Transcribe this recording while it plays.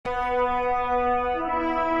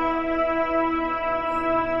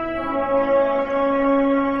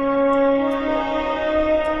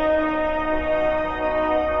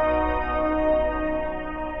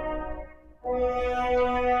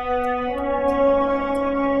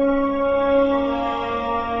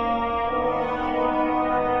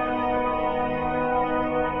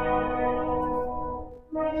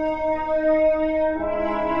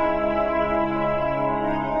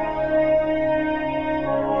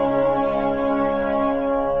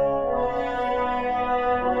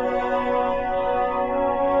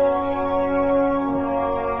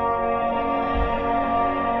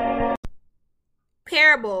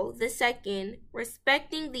Parable the second,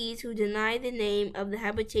 respecting these who deny the name of the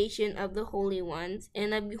habitation of the holy ones,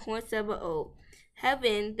 and of Yahuwah Sabaoth.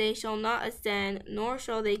 Heaven they shall not ascend, nor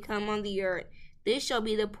shall they come on the earth. This shall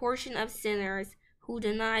be the portion of sinners who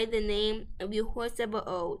deny the name of Yahuwah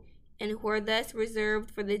Sabaoth, and who are thus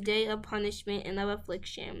reserved for the day of punishment and of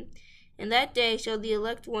affliction. In that day shall the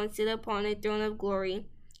elect ones sit upon a throne of glory,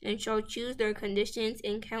 and shall choose their conditions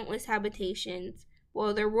in countless habitations,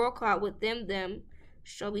 while their work out within them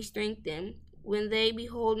shall be strengthened, when they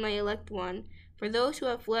behold my elect one, for those who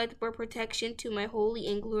have fled for protection to my holy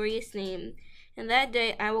and glorious name. In that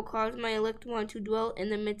day I will cause my elect one to dwell in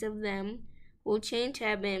the midst of them, will change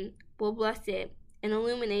heaven, will bless it, and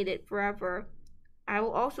illuminate it forever. I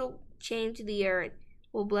will also change the earth,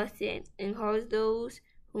 will bless it, and cause those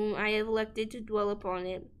whom I have elected to dwell upon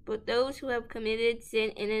it. But those who have committed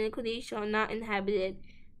sin and iniquity shall not inhabit it,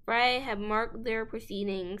 for I have marked their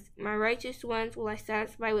proceedings. My righteous ones will I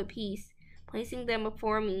satisfy with peace, placing them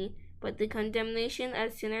before me. But the condemnation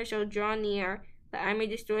of sinners shall draw near, that I may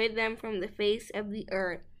destroy them from the face of the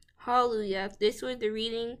earth. Hallelujah. This was the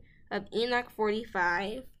reading of Enoch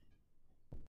 45.